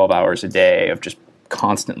 8, 12 hours a day of just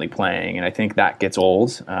constantly playing. And I think that gets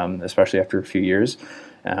old, especially after a few years.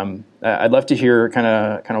 I'd love to hear kind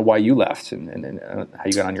of why you left and how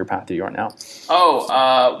you got on your path that you are now.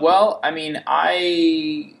 Well, I mean,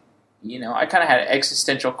 I kind of had an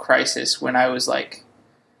existential crisis when I was like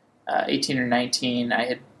 18 or 19. I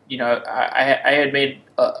had, I had made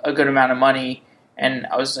a good amount of money, and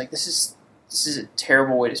I was like, this is a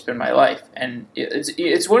terrible way to spend my life. And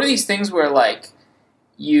it's one of these things where like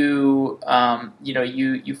you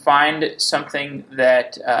find something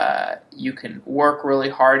that you can work really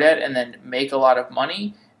hard at and then make a lot of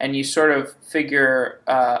money, and you sort of figure,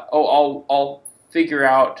 I'll figure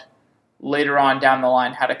out later on down the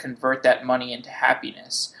line how to convert that money into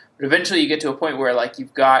happiness. But eventually you get to a point where like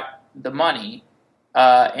you've got the money,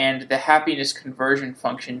 and the happiness conversion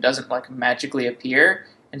function doesn't like magically appear,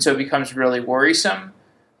 and so it becomes really worrisome.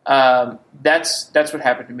 That's what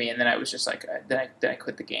happened to me, and then I was just like, then I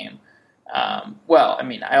quit the game. Well, I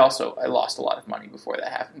mean, I lost a lot of money before that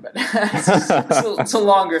happened, but it's a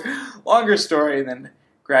longer story, and then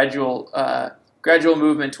gradual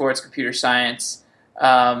movement towards computer science,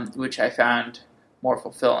 which I found more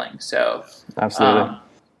fulfilling. So absolutely.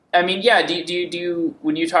 I mean, yeah. Do you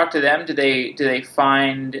when you talk to them, do they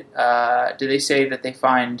say that they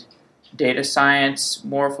find data science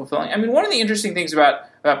more fulfilling? I mean, one of the interesting things about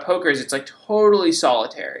poker is it's like totally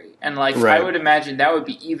solitary, and like right. I would imagine that would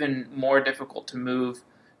be even more difficult to move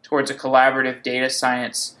towards a collaborative data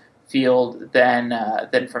science field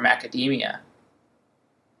than from academia.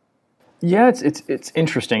 Yeah, it's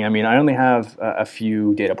interesting. I mean, I only have a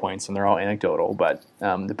few data points, and they're all anecdotal. But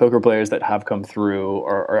the poker players that have come through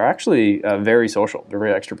are actually very social. They're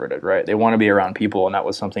very extroverted, right? They want to be around people, and that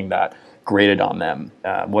was something that grated on them,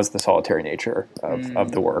 was the solitary nature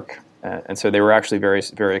of the work. And so they were actually very,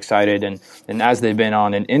 very excited. And as they've been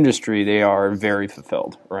on an industry, they are very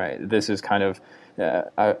fulfilled, right? This is kind of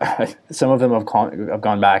some of them have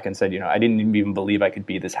gone back and said, I didn't even believe I could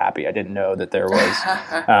be this happy. I didn't know that there was,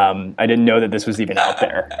 I didn't know that this was even out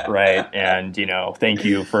there, right? And, thank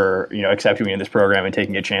you for, accepting me in this program and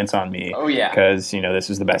taking a chance on me. Oh, yeah. Because, this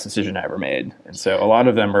is the best decision I ever made. And so a lot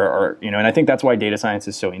of them are, and I think that's why data science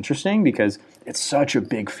is so interesting, because it's such a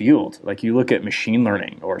big field. Like you look at machine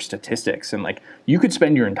learning or statistics, and like you could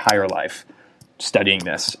spend your entire life studying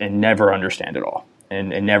this and never understand it all.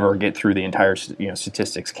 And never get through the entire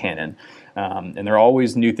statistics canon. And there are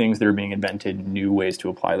always new things that are being invented, new ways to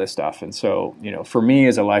apply this stuff. And so, for me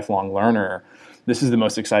as a lifelong learner, this is the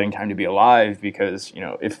most exciting time to be alive, because,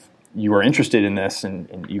 if you are interested in this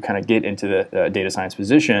and you kind of get into the data science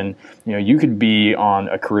position, you could be on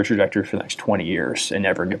a career trajectory for the next 20 years and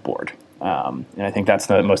never get bored. And I think that's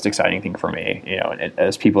the most exciting thing for me,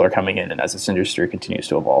 as people are coming in and as this industry continues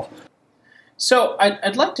to evolve. So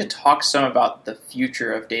I'd like to talk some about the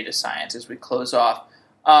future of data science as we close off.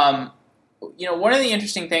 One of the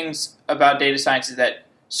interesting things about data science is that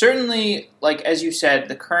certainly, like as you said,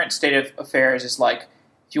 the current state of affairs is like,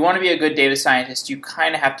 if you want to be a good data scientist, you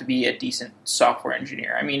kind of have to be a decent software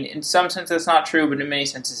engineer. I mean, in some sense that's not true, but in many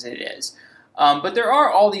senses it is. But there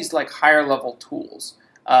are all these like higher level tools.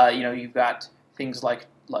 You've got things like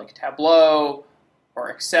Tableau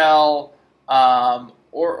or Excel,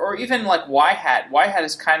 or even like YHAT. YHAT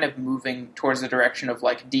is kind of moving towards the direction of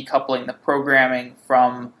like decoupling the programming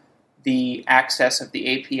from the access of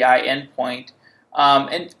the API endpoint.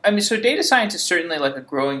 And I mean, so data science is certainly like a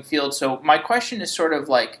growing field. So my question is sort of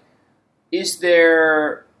like, is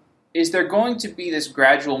there going to be this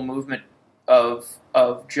gradual movement of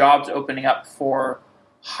jobs opening up for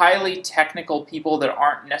highly technical people that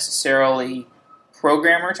aren't necessarily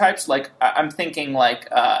programmer types. Like I'm thinking like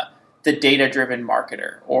the data-driven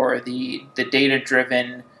marketer or the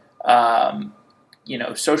data-driven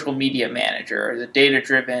social media manager or the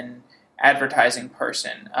data-driven advertising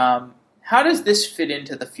person. How does this fit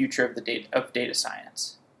into the future of data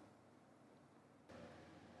science?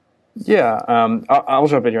 Yeah, I'll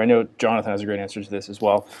jump in here. I know Jonathan has a great answer to this as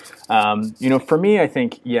well. For me, I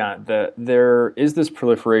think, there is this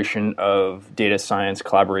proliferation of data science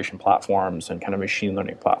collaboration platforms and kind of machine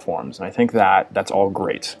learning platforms, and I think that's all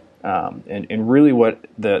great. And really what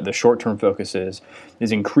the short-term focus is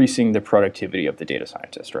increasing the productivity of the data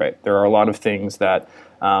scientist, right? There are a lot of things that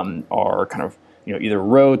are kind of either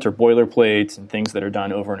rote or boilerplates and things that are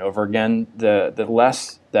done over and over again. The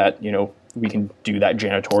less that we can do that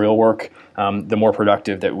janitorial work, the more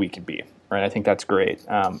productive that we can be, right? I think that's great.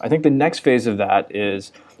 I think the next phase of that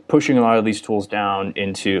is pushing a lot of these tools down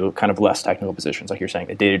into kind of less technical positions, like you're saying,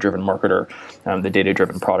 the data-driven marketer, the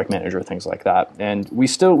data-driven product manager, things like that. And we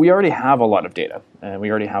already have a lot of data, and we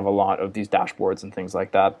already have a lot of these dashboards and things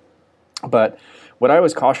like that. But what I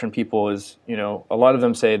always caution people is, a lot of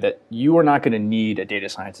them say that you are not going to need a data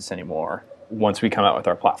scientist anymore once we come out with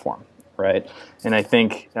our platform, right? And I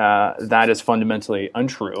think that is fundamentally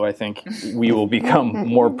untrue. I think we will become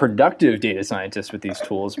more productive data scientists with these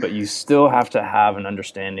tools, but you still have to have an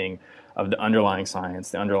understanding of the underlying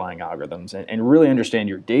science, the underlying algorithms, and really understand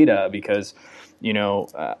your data because,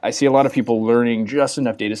 I see a lot of people learning just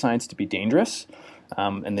enough data science to be dangerous.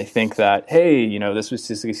 And they think that, hey, this was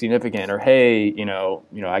statistically significant, or hey,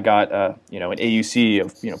 I got an AUC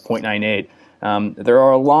of 0.98. There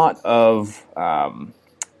are a lot of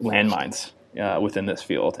landmines within this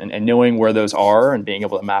field, and knowing where those are and being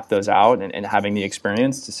able to map those out and having the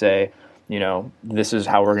experience to say, this is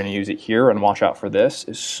how we're going to use it here and watch out for this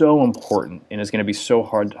is so important and is going to be so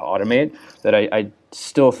hard to automate that I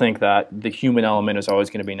still think that the human element is always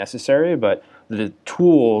going to be necessary, but the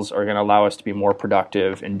tools are going to allow us to be more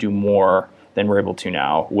productive and do more than we're able to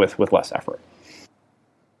now with less effort.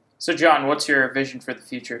 So, John, what's your vision for the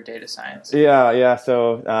future of data science? Yeah.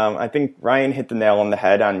 So I think Ryan hit the nail on the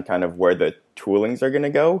head on kind of where the toolings are going to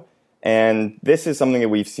go. And this is something that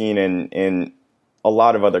we've seen in a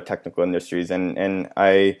lot of other technical industries. And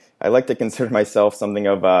I like to consider myself something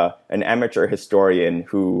of an amateur historian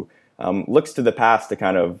who looks to the past to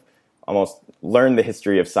kind of almost learn the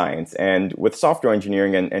history of science. And with software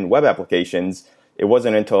engineering and web applications, it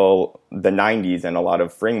wasn't until the 90s and a lot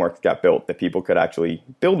of frameworks got built that people could actually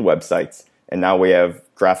build websites. And now we have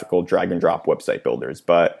graphical drag and drop website builders.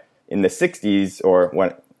 But in the 60s or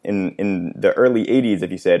when in the early 80s,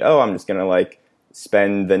 if you said, oh, I'm just going to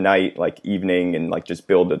spend the night evening and just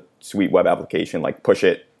build a sweet web application, push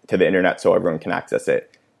it to the internet so everyone can access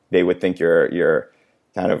it, they would think you're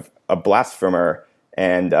kind of a blasphemer.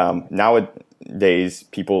 And nowadays,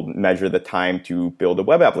 people measure the time to build a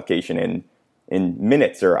web application in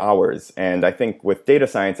minutes or hours. And I think with data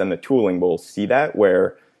science and the tooling, we'll see that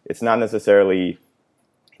where it's not necessarily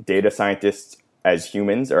data scientists as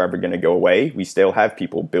humans are ever going to go away. We still have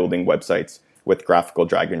people building websites with graphical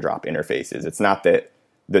drag and drop interfaces. It's not that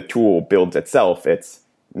the tool builds itself. It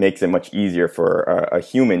makes it much easier for a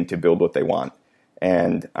human to build what they want.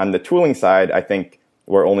 And on the tooling side, I think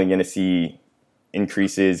we're only going to see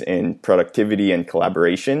increases in productivity and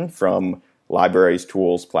collaboration from libraries,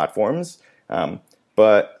 tools, platforms.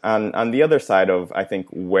 But on the other side of, I think,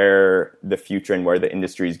 where the future and where the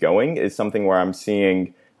industry is going is something where I'm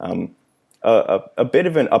seeing a bit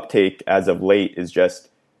of an uptake as of late is just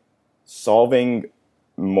solving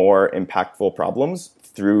more impactful problems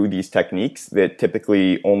through these techniques that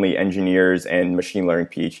typically only engineers and machine learning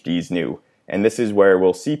PhDs knew. And this is where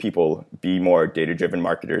we'll see people be more data-driven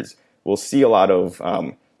marketers. We'll see a lot of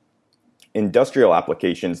industrial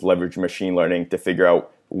applications leverage machine learning to figure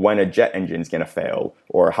out when a jet engine is going to fail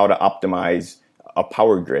or how to optimize a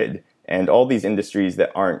power grid. And all these industries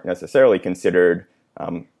that aren't necessarily considered,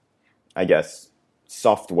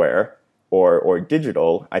 software or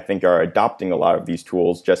digital, I think are adopting a lot of these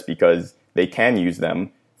tools just because they can use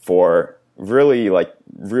them for really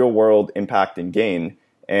real world impact and gain.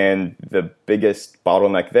 And the biggest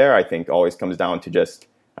bottleneck there, I think, always comes down to just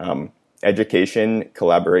education,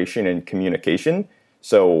 collaboration, and communication.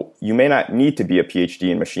 So you may not need to be a PhD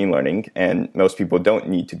in machine learning, and most people don't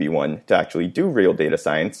need to be one to actually do real data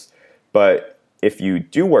science. But if you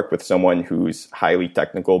do work with someone who's highly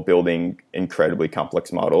technical, building incredibly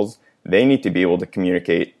complex models, they need to be able to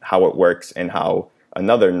communicate how it works and how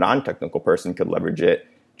another non-technical person could leverage it,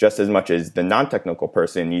 just as much as the non-technical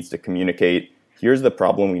person needs to communicate, here's the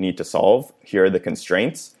problem we need to solve, here are the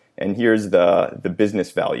constraints, and here's the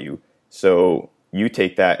business value. So you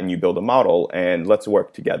take that and you build a model, and let's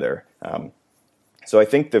work together. So I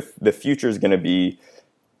think the future is going to be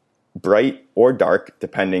bright or dark,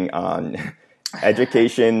 depending on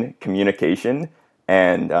education, communication,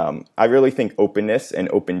 and I really think openness and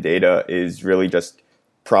open data is really just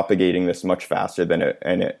propagating this much faster than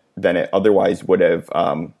it otherwise would have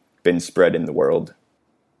been spread in the world.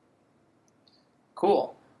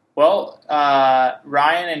 Cool. Well,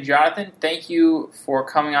 Ryan and Jonathan, thank you for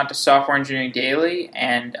coming on to Software Engineering Daily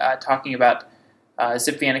and talking about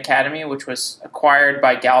ZipVan Academy, which was acquired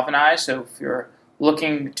by Galvanize. So if you're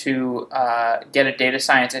looking to get a data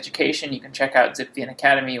science education, you can check out ZipVan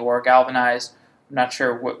Academy or Galvanize. I'm not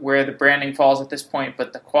sure where the branding falls at this point,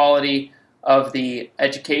 but the quality of the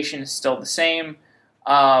education is still the same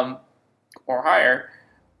or higher.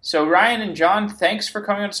 So Ryan and John, thanks for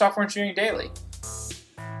coming on to Software Engineering Daily.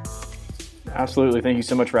 Absolutely. Thank you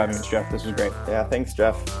so much for having us, Jeff. This was great. Yeah, thanks,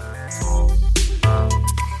 Jeff.